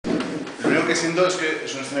que siento es que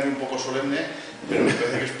es un escenario un poco solemne, pero me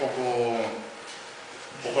parece que es poco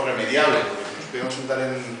remediable, porque si nos pudiéramos sentar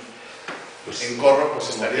en corro, pues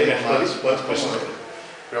estaríamos más cómodos.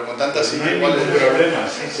 Pero con tantas no hay ningún problema,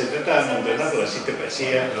 sí, se trata de amontonarlo, si tú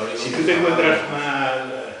te encuentras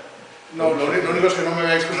mal... No, lo único es que no me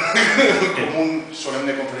veáis como un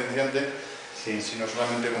solemne conferenciante, sino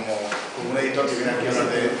solamente como un editor que viene aquí a hablar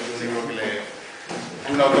de un libro de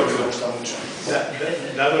un autor que le gusta mucho.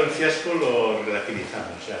 Dado el fiasco, lo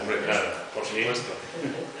relativizamos. Hombre, claro, por supuesto.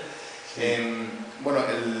 Bueno,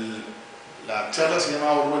 la charla se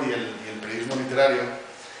llama Orwell y el periodismo literario,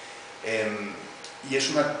 y es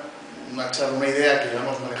una idea que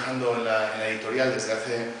llevamos manejando en la editorial desde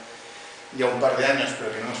hace ya un par de años,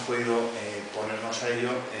 pero que no hemos podido ponernos a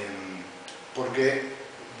ello, porque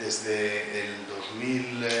desde el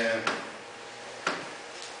 2000,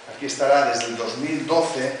 aquí estará, desde el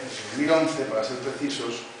 2012, desde el 2011 para ser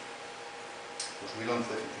precisos,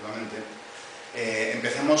 2011 efectivamente,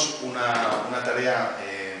 empezamos una tarea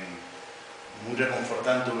muy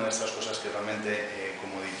reconfortante, una de estas cosas que realmente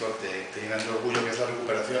como editor te llenan de orgullo, que es la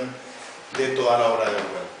recuperación de toda la obra de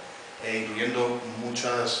Orwell. Incluyendo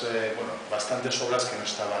bastantes obras que no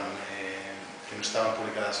estaban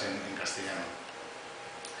publicadas en castellano.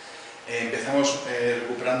 Empezamos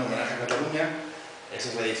recuperando Homenaje a Cataluña, esa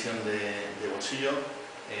es la edición de bolsillo,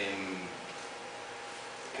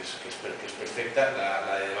 que es perfecta,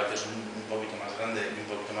 la de debate es un poquito más grande y un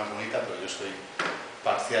poquito más bonita, pero yo soy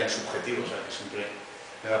parcial y subjetivo, o sea que siempre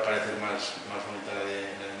me va a parecer más bonita la de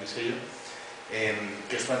mi sello,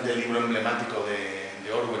 que es el libro emblemático de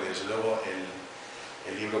Orwell, y desde luego el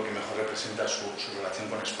libro que mejor representa su relación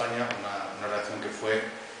con España, una relación que fue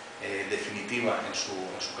definitiva en su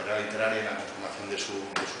carrera literaria y en la conformación de su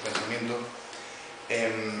pensamiento.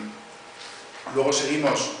 Luego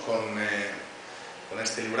seguimos con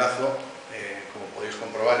este librazo, como podéis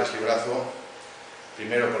comprobar, es librazo,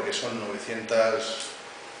 primero porque son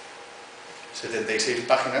 976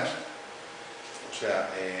 páginas, o sea,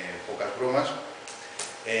 pocas bromas.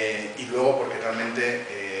 Y luego porque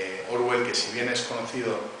realmente Orwell, que si bien es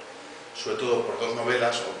conocido sobre todo por dos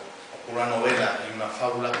novelas, o por una novela y una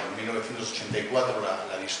fábula, en 1984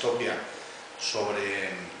 la distopia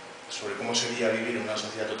sobre cómo sería vivir en una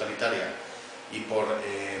sociedad totalitaria, y por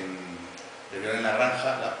Rebelión en la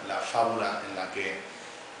Granja, la fábula en la que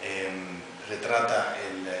retrata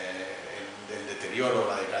el deterioro,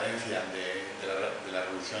 la decadencia de la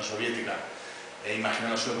Revolución Soviética,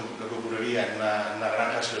 imaginándose lo que ocurriría en una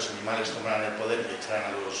granja si los animales tomaran el poder y echaran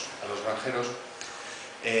a los granjeros.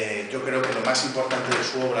 Yo creo que lo más importante de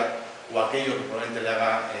su obra, o aquello que probablemente le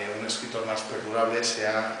haga un escritor más perdurable,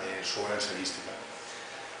 sea su obra ensayística.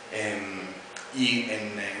 Y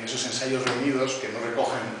en esos ensayos reunidos, que no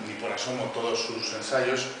recogen ni por asomo todos sus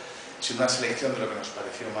ensayos, sino una selección de lo que nos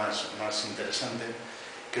pareció más interesante,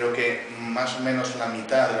 creo que más o menos la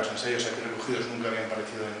mitad de los ensayos aquí recogidos nunca habían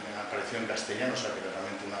aparecido en castellano, o sea que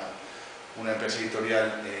realmente una empresa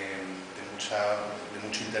editorial de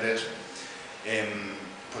mucho interés.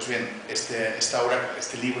 Pues bien, esta obra,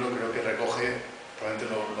 este libro, creo que recoge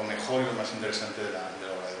probablemente lo mejor y lo más interesante de la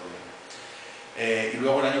obra de Orwell. Y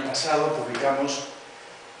luego el año pasado publicamos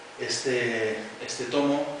este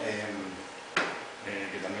tomo,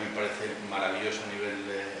 que también me parece maravilloso a nivel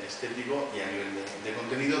estético y a nivel de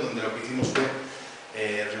contenido, donde lo que hicimos fue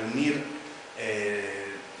reunir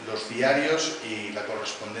los diarios y la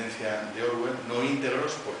correspondencia de Orwell, no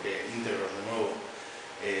íntegros, porque íntegros de nuevo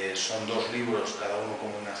son dos libros, cada uno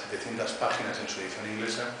con unas 700 páginas en su edición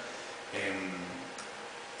inglesa,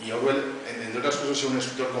 y Orwell, entre otras cosas, es un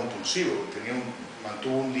escritor compulsivo,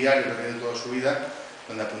 mantuvo un diario de toda su vida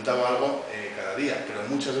donde apuntaba algo cada día, pero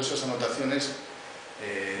muchas de esas anotaciones,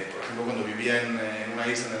 por ejemplo, cuando vivía en una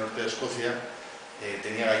isla en el norte de Escocia,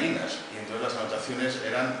 tenía gallinas, y entonces las anotaciones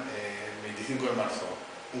eran 25 de marzo,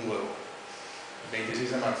 un huevo,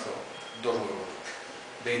 26 de marzo, dos huevos,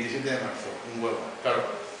 27 de marzo, un huevo. Claro,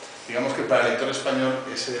 digamos que para el lector español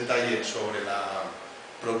ese detalle sobre la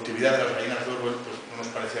productividad de las gallinas de Orwell pues no nos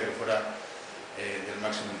parecía que fuera del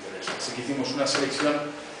máximo interés. Así que hicimos una selección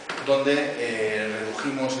donde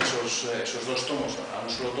redujimos esos dos tomos a un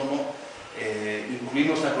solo tomo,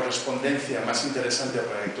 incluimos la correspondencia más interesante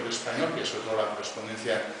para el lector español, que es sobre todo la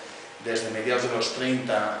correspondencia desde mediados de los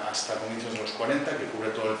 30 hasta comienzos de los 40, que cubre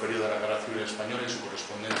todo el periodo de la Guerra Civil Española, y su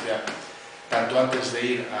correspondencia tanto antes de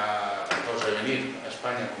venir a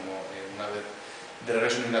España como una vez de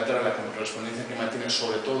regreso en Inglaterra, la correspondencia que mantiene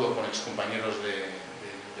sobre todo con excompañeros del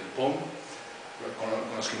POM, con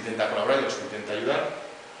los que intenta colaborar y los que intenta ayudar.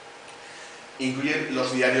 Incluye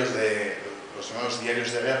los diarios los llamados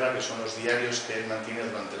diarios de guerra, que son los diarios que él mantiene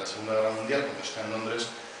durante la Segunda Guerra Mundial, cuando está en Londres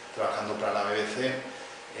trabajando para la BBC,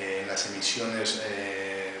 en las emisiones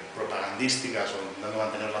propagandísticas o intentando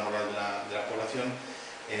mantener la moral de la población,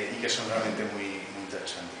 y que son realmente muy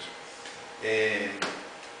interesantes.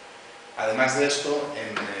 Además de esto,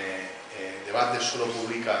 en Debates solo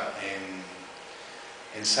publica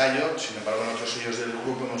ensayo, sin embargo en otros sellos del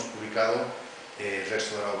grupo hemos publicado el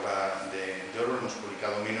resto de la obra de Orwell. Hemos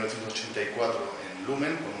publicado 1984 en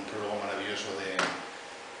Lumen, con un prólogo maravilloso de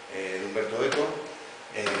Humberto Eco,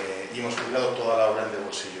 y hemos publicado toda la obra en De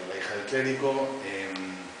Bolsillo: La hija del clérigo,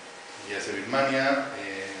 Días de Birmania,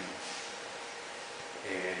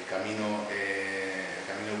 el camino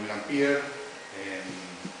de William Pierre,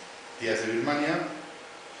 Días de Birmania,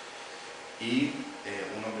 y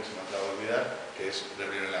uno que se me acaba de olvidar, que es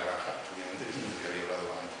Rebelión en la Granja, obviamente, que es el que había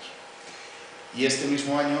hablado antes. Y este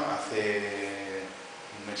mismo año, hace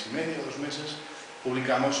un mes y medio, 2 meses,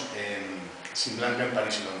 publicamos Sin Blanca en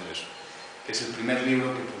París y Londres, que es el primer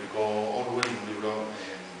libro que publicó Orwell, un libro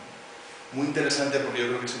muy interesante, porque yo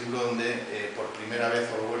creo que es el libro donde por primera vez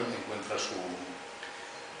Orwell encuentra su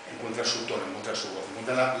tono, encuentra su voz,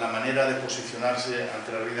 encuentra la manera de posicionarse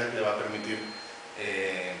ante la vida que le va a permitir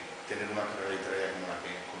tener una carrera literaria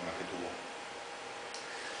como la que tuvo.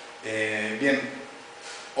 Bien,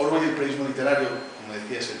 Orwell y el periodismo literario, como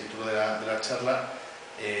decía, es el título de la charla.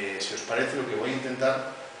 Si os parece, lo que voy a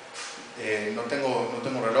intentar, no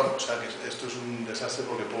tengo reloj, o sea que esto es un desastre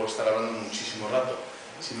porque puedo estar hablando muchísimo rato.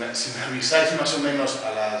 Si me avisáis más o menos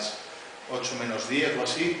a las 8 menos 10 o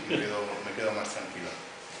así, me quedo más tranquilo.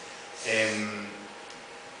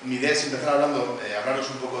 Mi idea es empezar hablaros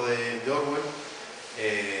un poco de Orwell,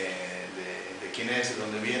 de quién es, de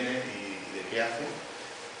dónde viene y de qué hace,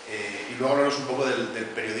 y luego hablaros un poco del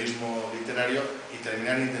periodismo literario y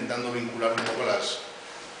terminar intentando vincular un poco las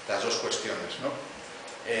dos cuestiones, ¿no?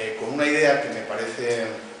 Con una idea que me parece,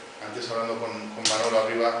 antes hablando con Manolo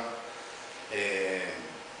arriba,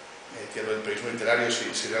 que lo del periodismo literario,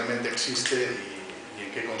 si realmente existe y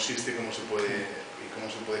en qué consiste y cómo se puede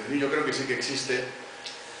definir. Yo creo que sí que existe.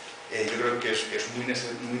 Yo creo que es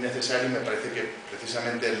muy necesario, y me parece que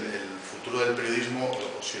precisamente el futuro del periodismo,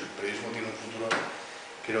 o si el periodismo tiene un futuro,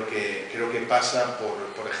 creo que pasa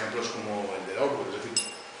por ejemplos como el de Orwell. Es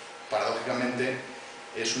decir, paradójicamente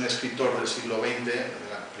es un escritor del siglo XX, de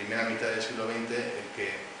la primera mitad del siglo XX, el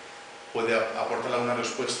que puede aportar alguna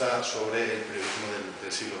respuesta sobre el periodismo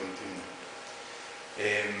del siglo XXI.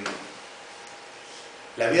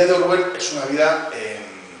 La vida de Orwell es una vida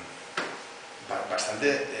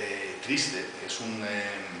bastante triste.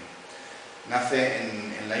 Nace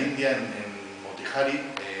en la India, en Motihari,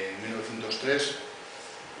 en 1903,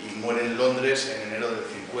 y muere en Londres en enero del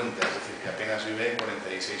 50, es decir, que apenas vive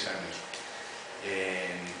 46 años.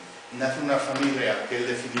 Nace en una familia que él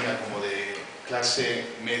definía como de clase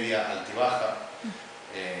media altibaja,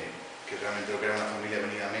 que realmente lo que era una familia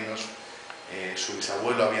venida a menos. Su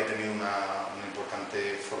bisabuelo había tenido una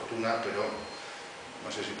importante fortuna, pero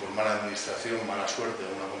no sé si por mala administración, mala suerte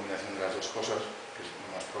o una combinación de las dos cosas, que es lo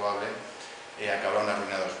más probable, acabaron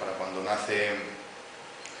arruinados. Para cuando nace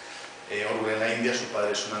Orwell en la India, su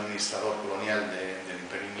padre es un administrador colonial del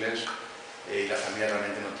Imperio Inglés, y la familia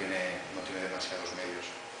realmente no tiene demasiados medios.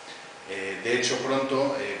 De hecho,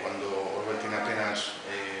 pronto, cuando Orwell tiene apenas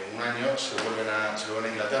un año, se vuelven a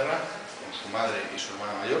Inglaterra con su madre y su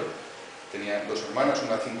hermana mayor. Tenía 2 hermanas,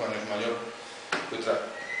 una 5 años mayor y otra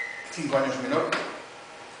 5 años menor,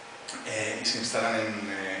 y se instalan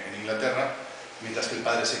en Inglaterra, mientras que el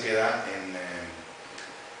padre se queda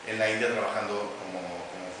en la India trabajando como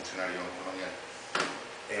funcionario colonial.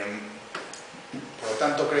 Por lo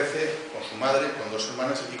tanto, crece con su madre, con 2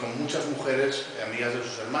 hermanas y con muchas mujeres, amigas de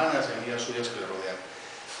sus hermanas y amigas suyas que le rodean.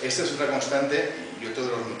 Esta es otra constante y otro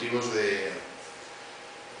de los motivos de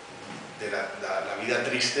la vida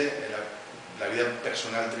triste, la vida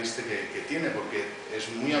personal triste que tiene, porque es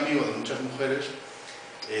muy amigo de muchas mujeres,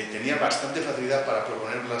 tenía bastante facilidad para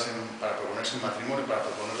proponerse en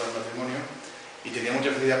matrimonio, y tenía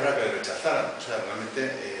mucha facilidad para que le rechazaran. O sea,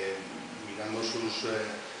 realmente, mirando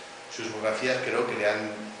sus biografías, creo que le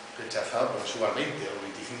han rechazado por eso igual 20 o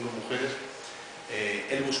 25 mujeres.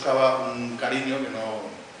 Él buscaba un cariño que no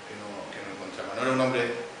encontraba. No era un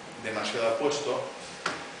hombre demasiado apuesto.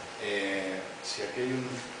 Si aquí hay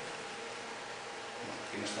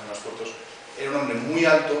aquí no están las fotos. Era un hombre muy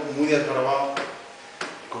alto, muy desgarbado,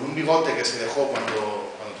 con un bigote que se dejó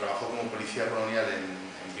cuando trabajó como policía colonial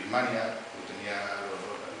en Birmania, cuando tenía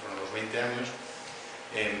los 20 años,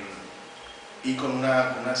 y con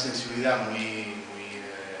una sensibilidad muy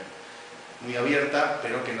abierta,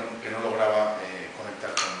 pero que no lograba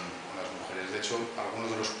conectar con las mujeres. hecho,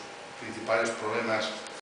 algunos de los principales problemas